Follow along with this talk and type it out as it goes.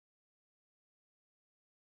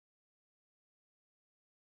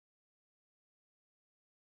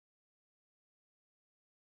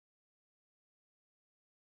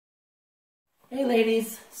Hey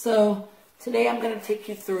ladies, so today I'm going to take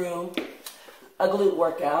you through a glute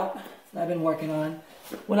workout that I've been working on.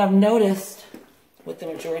 What I've noticed with the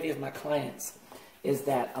majority of my clients is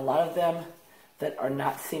that a lot of them that are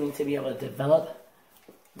not seeming to be able to develop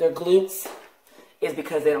their glutes is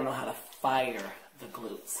because they don't know how to fire the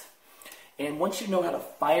glutes. And once you know how to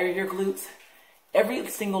fire your glutes, every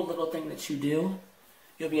single little thing that you do,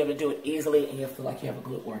 you'll be able to do it easily and you'll feel like you have a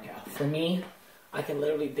glute workout. For me, I can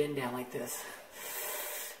literally bend down like this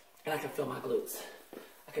and I can feel my glutes.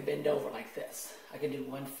 I can bend over like this. I can do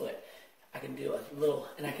one foot. I can do a little,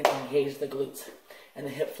 and I can engage the glutes and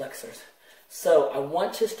the hip flexors. So I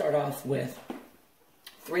want to start off with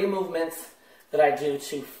 3 movements that I do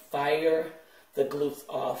to fire the glutes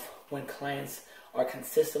off when clients are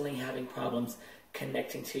consistently having problems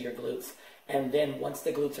connecting to your glutes. And then once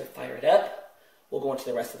the glutes are fired up, we'll go into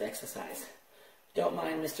the rest of the exercise. Don't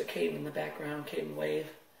mind Mr. Caden in the background, Caden Wave.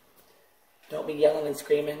 Don't be yelling and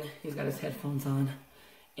screaming. He's got his headphones on.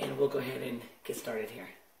 And we'll go ahead and get started here.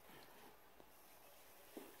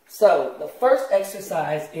 So, the first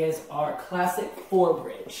exercise is our classic 4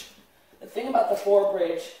 bridge. The thing about the 4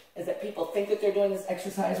 bridge is that people think that they're doing this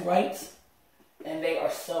exercise right, and they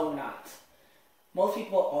are so not. Most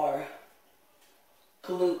people are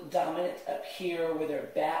glute dominant up here where their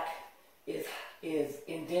back is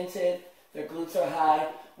indented, their glutes are high,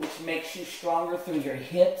 which makes you stronger through your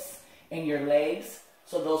hips and your legs,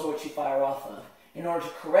 so those are what you fire off of. In order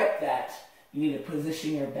to correct that, you need to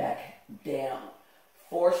position your back down.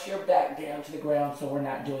 Force your back down to the ground so we're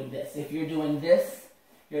not doing this. If you're doing this,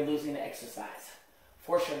 you're losing the exercise.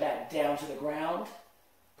 Force your back down to the ground,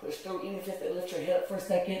 push through, even if you have to lift your head up for a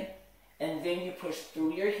second, and then you push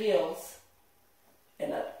through your heels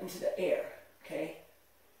and up into the air, okay?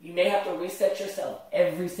 You may have to reset yourself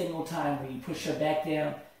every single time where you push your back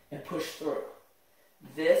down and push through.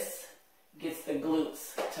 This gets the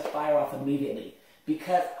glutes to fire off immediately.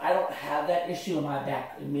 Because I don't have that issue and my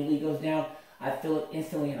back immediately goes down, I feel it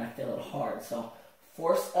instantly and I feel it hard. So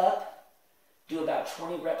force up, do about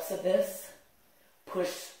 20 reps of this, push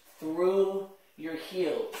through your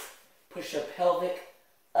heels, push your pelvic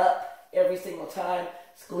up every single time,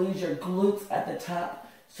 squeeze your glutes at the top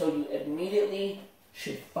so you immediately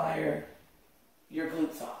should fire your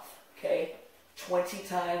glutes off, okay? 20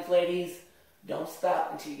 times, ladies. Don't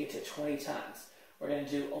stop until you get to 20 times. We're going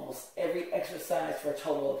to do almost every exercise for a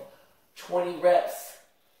total of 20 reps,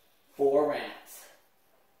 4 rounds.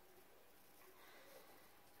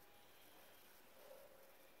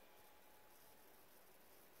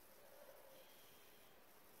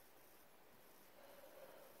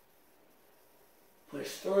 Push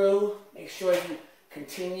through. Make sure you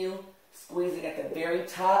continue squeezing at the very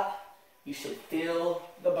top. You should feel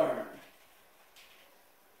the burn.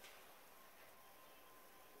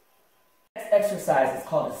 Next exercise is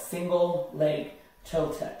called a single leg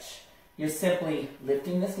toe touch. You're simply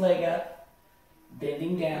lifting this leg up,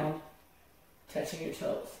 bending down, touching your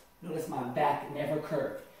toes. Notice my back never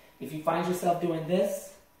curved. If you find yourself doing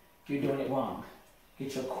this, you're doing it wrong.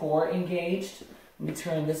 Get your core engaged. Let me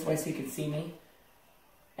turn this way so you can see me.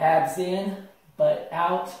 Abs in, butt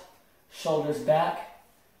out, shoulders back,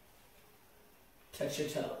 touch your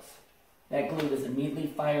toes. That glute is immediately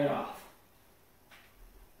fired off.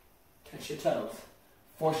 Touch your toes.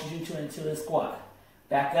 Forces you into the squat.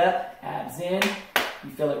 Back up, abs in. You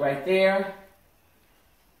feel it right there.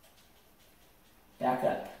 Back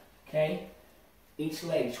up, okay? Each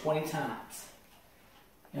leg 20 times.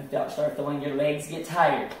 And start feeling your legs get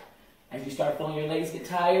tired. As you start feeling your legs get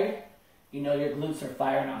tired, you know your glutes are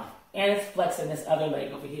firing off. And it's flexing this other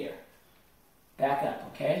leg over here. Back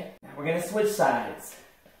up, okay? Now we're going to switch sides.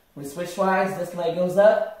 When we switch sides, this leg goes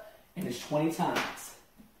up, and it's 20 times.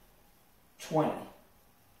 20.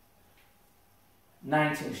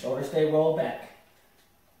 19, shoulders stay rolled back.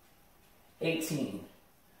 18.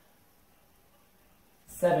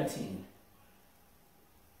 17.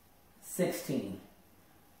 16.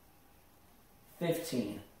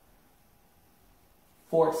 15.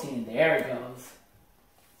 14, there it goes.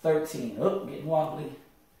 13, oh, getting wobbly.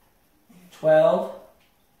 12.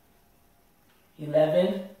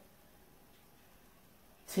 11.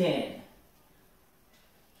 10.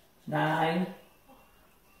 9,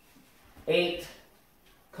 8,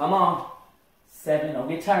 come on, 7, don't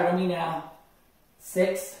get tired of me now,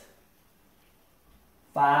 6,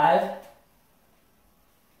 5,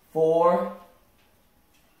 4,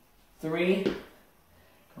 3,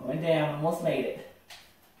 going down, almost made it,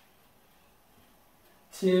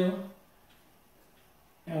 2,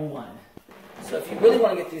 and 1. So if you really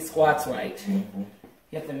want to get these squats right, you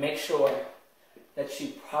have to make sure that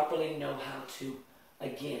you properly know how to,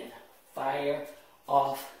 again, Fire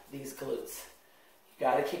off these glutes. You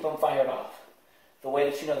got to keep them fired off. The way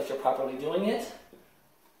that you know that you're properly doing it,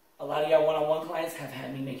 a lot of y'all one-on-one clients have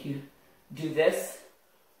had me make you do this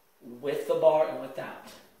with the bar and without.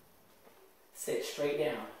 Sit straight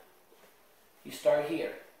down. You start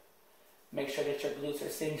here. Make sure that your glutes are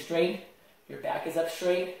sitting straight, your back is up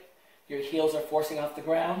straight, your heels are forcing off the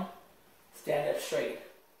ground. Stand up straight.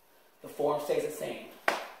 The form stays the same.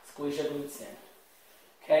 Squeeze your glutes in.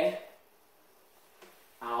 Okay?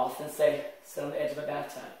 I often say, sit on the edge of a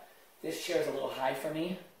bathtub. This chair is a little high for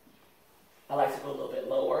me. I like to go a little bit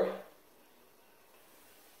lower.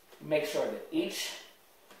 Make sure that each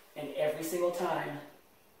and every single time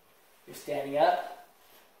you're standing up,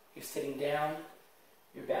 you're sitting down,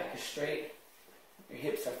 your back is straight, your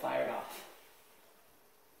hips are fired off.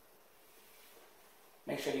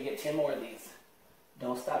 Make sure you get 10 more of these.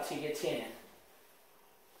 Don't stop till you get 10.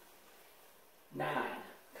 9.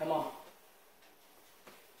 Come on.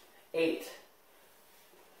 8.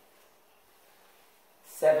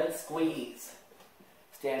 7. Squeeze.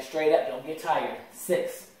 Stand straight up. Don't get tired.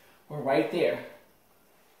 6. We're right there.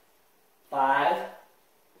 5.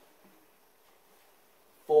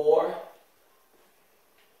 4.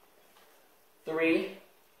 3.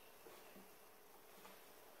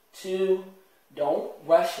 2. Don't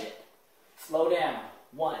rush it. Slow down.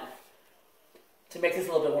 1. To make this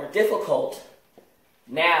a little bit more difficult,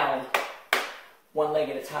 now, one leg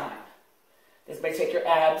at a time. This may take your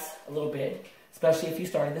abs a little bit, especially if you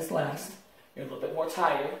started this last. You're a little bit more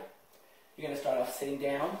tired. You're going to start off sitting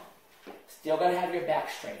down. Still got to have your back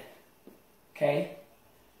straight. Okay?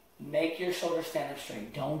 Make your shoulders stand up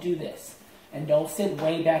straight. Don't do this. And don't sit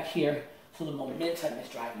way back here so the momentum is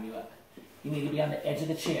driving you up. You need to be on the edge of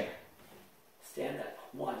the chair. Stand up.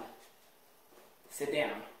 1. Sit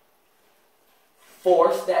down.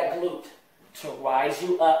 Force that glute to rise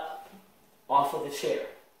you up off of the chair.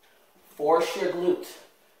 Force your glute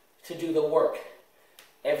to do the work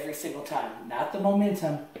every single time. Not the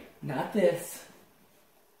momentum, not this,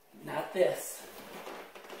 not this.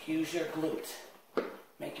 Use your glute.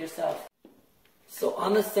 Make yourself. So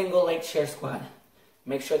on the single leg chair squat,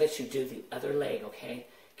 make sure that you do the other leg, okay?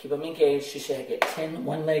 Keep them engaged. You should get 10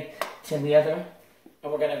 one leg, 10 the other.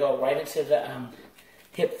 And we're going to go right into the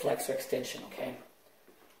hip flexor extension, okay?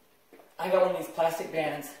 I got one of these plastic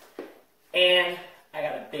bands, and I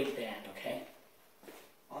got a big band, okay?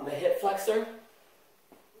 On the hip flexor,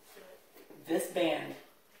 this band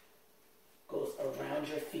goes around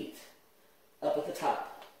your feet, up at the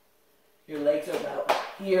top. Your legs are about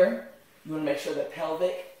here. You want to make sure the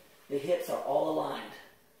pelvic, the hips are all aligned.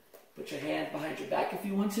 Put your hand behind your back if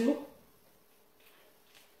you want to.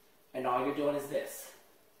 And all you're doing is this.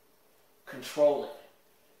 Control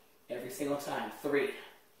it every single time. 3,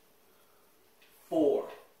 4.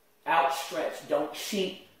 Outstretch. Don't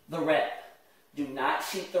cheat the rep. Do not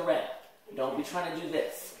cheat the rep. Don't be trying to do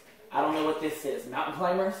this. I don't know what this is. Mountain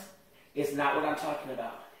climbers? It's not what I'm talking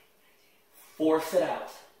about. Force it out.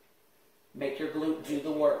 Make your glute do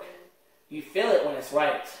the work. You feel it when it's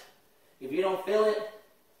right. If you don't feel it,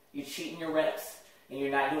 you're cheating your reps and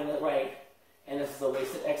you're not doing it right. And this is a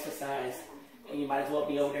wasted exercise. And you might as well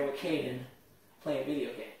be over there with Caden playing video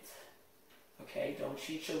games. Okay? Don't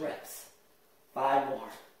cheat your reps. 5 more.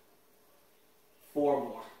 4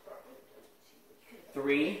 more.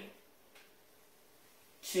 3,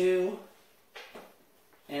 2,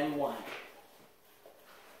 and 1.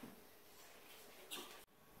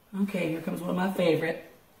 Okay, here comes one of my favorite.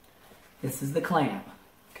 This is the clamp.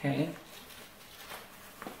 Okay?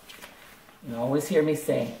 You always hear me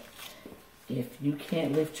say, if you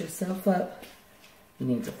can't lift yourself up, you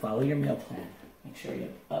need to follow your meal plan. Make sure you're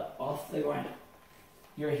up off the ground.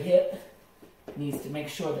 Your hip needs to make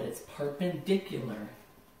sure that it's perpendicular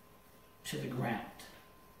to the ground.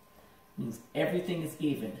 Means everything is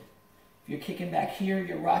even. If you're kicking back here,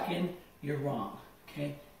 you're rocking, you're wrong.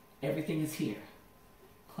 Okay? Everything is here.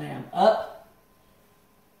 Clam up.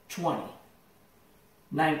 20,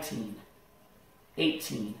 19,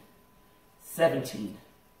 18, 17,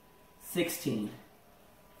 16,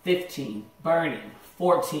 15, burning,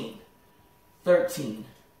 14, 13,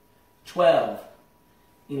 12,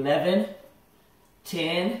 11,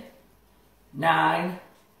 10, 9,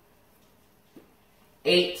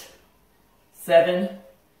 8, 7,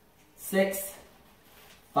 6,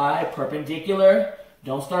 5, perpendicular.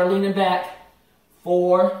 Don't start leaning back.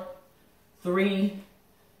 4, 3,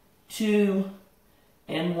 2,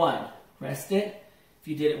 and 1. Rest it. If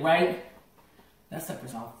you did it right, that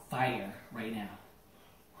sucker's on fire right now.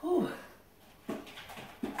 Whew.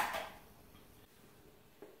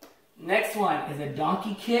 Next one is a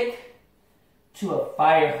donkey kick to a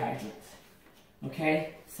fire hydrant.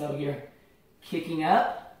 Okay, so you're kicking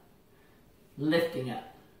up, lifting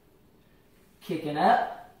up. Kicking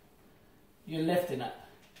up, you're lifting up.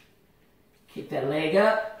 Kick that leg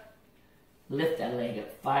up, lift that leg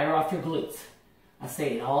up. Fire off your glutes. I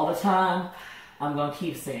say it all the time. I'm going to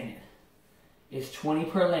keep saying it. It's 20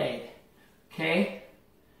 per leg. Okay?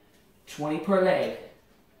 20 per leg.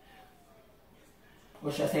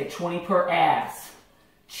 Or should I say 20 per ass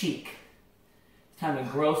cheek. It's time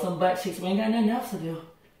to grow some butt cheeks. We ain't got nothing else to do.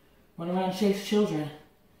 Run around and chase children.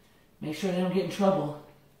 Make sure they don't get in trouble.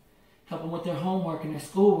 Help them with their homework and their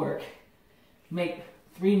schoolwork. Make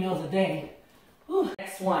 3 meals a day. Whew.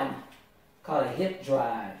 Next one, called a hip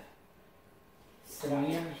drive. Sit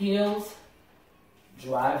on your heels,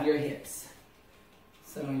 drive your hips.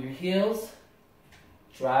 Sit on your heels,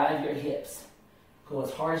 drive your hips. Go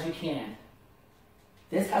as hard as you can.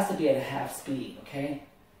 This has to be at a half speed, okay?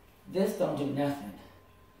 This don't do nothing.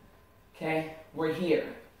 Okay? We're here.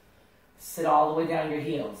 Sit all the way down your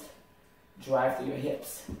heels. Drive through your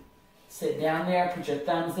hips. Sit down there, put your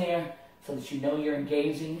thumbs there so that you know you're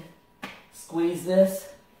engaging. Squeeze this,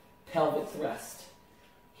 pelvic thrust.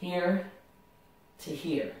 Here to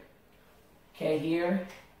here. Okay, here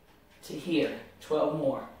to here. 12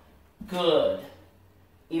 more. Good.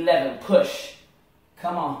 11, push.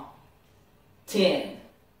 Come on. 10.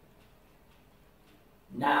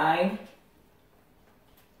 9.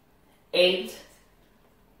 8.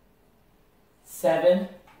 7.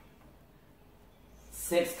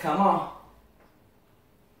 6, come on.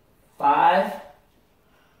 5.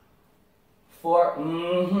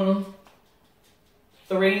 4,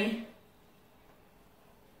 3,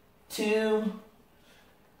 2,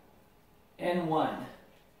 and 1.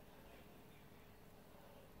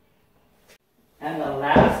 And the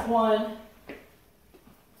last one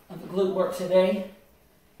of the glute work today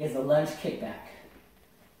is a lunge kickback.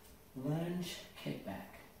 Lunge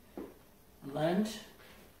kickback. Lunge,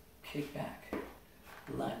 kickback.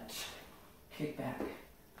 Lunge, kickback.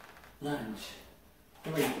 Lunge.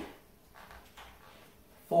 3,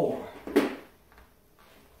 4,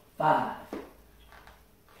 5,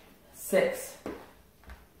 6,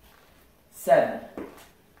 7,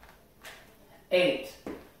 8,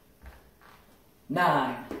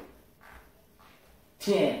 9,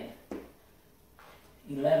 10,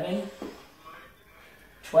 11,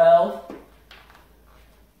 12,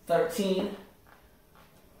 13,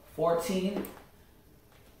 14,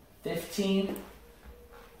 15,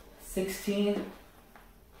 16,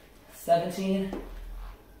 17,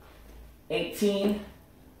 18,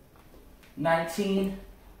 19,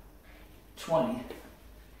 20.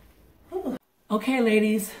 Okay,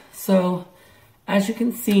 ladies, so as you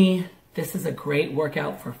can see, this is a great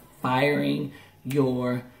workout for firing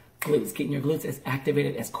your glutes, getting your glutes as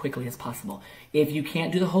activated as quickly as possible. If you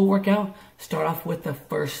can't do the whole workout, start off with the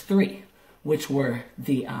first 3, which were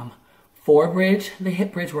the forward bridge, the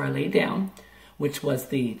hip bridge where I laid down, which was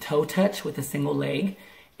the toe touch with a single leg,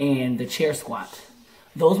 and the chair squat.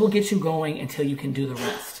 Those will get you going until you can do the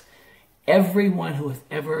rest. Everyone who has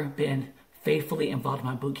ever been faithfully involved in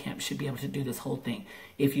my boot camp should be able to do this whole thing.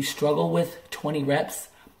 If you struggle with 20 reps,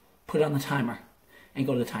 put it on the timer and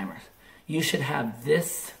go to the timers. You should have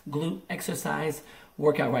this glute exercise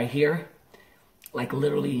workout right here, like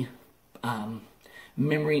literally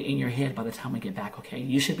memory in your head by the time we get back, okay?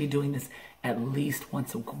 You should be doing this at least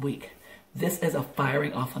once a week. This is a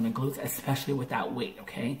firing off on the glutes, especially without weight,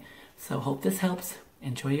 okay? So hope this helps.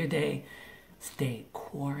 Enjoy your day. Stay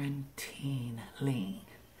quarantine lean.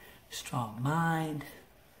 Strong mind,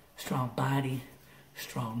 strong body,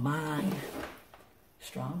 strong mind,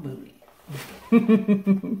 strong booty.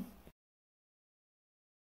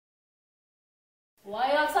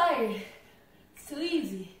 Why y'all tired? It's too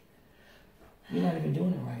easy. You're not even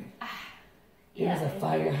doing it right. Yeah. Here's a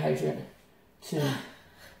fire hydrant to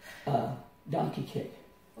donkey kick.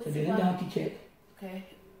 So do the donkey kick. Okay.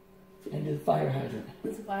 And do the fire hydrant.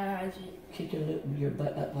 What's a fire hydrant? Kick your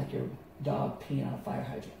butt up like your dog peeing on a fire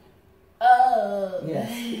hydrant. Oh.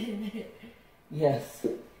 Yes. Yes.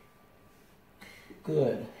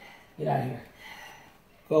 Good. Get out of here.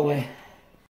 Go away.